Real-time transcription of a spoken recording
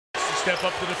step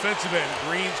up the defensive end.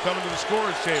 Green's coming to the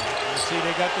scorer's table. You see,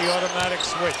 they got the automatic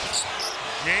switch.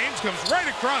 James comes right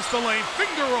across the lane,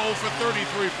 finger roll for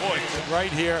 33 points.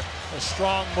 Right here, a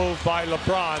strong move by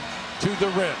LeBron to the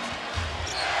rim.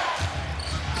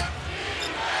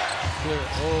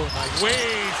 Oh, nice.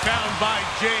 Wade found by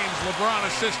James. LeBron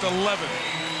assist 11.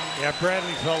 Yeah,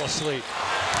 Bradley fell asleep.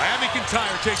 Miami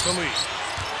Kintyre takes the lead.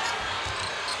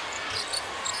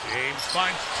 James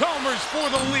finds Chalmers for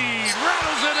the lead.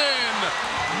 Rattles it in.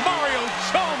 Mario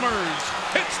Chalmers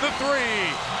hits the three.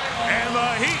 And the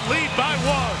Heat lead by 1.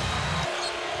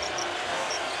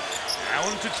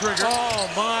 Allen to trigger. Oh,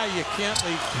 my, you can't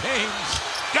leave James.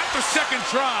 Got the second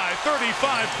try.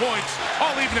 35 points.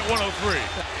 All even at 103.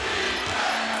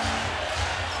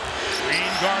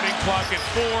 Green guarding clock at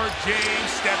 4.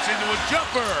 James steps into a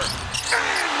jumper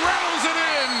and rattles it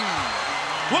in.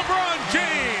 LeBron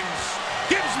James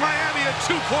gives Miami a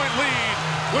 2-point lead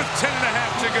with 10.5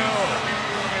 to go.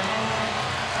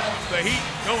 The Heat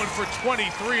going for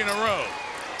 23 in a row.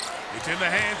 It's in the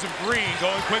hands of Green,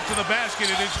 going quick to the basket.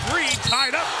 It is Green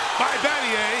tied up by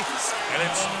Battier, and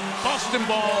it's Boston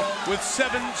ball with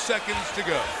 7 seconds to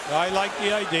go. I like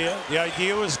the idea. The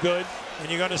idea was good, and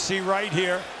you're going to see right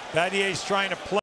here, Battier's trying to play.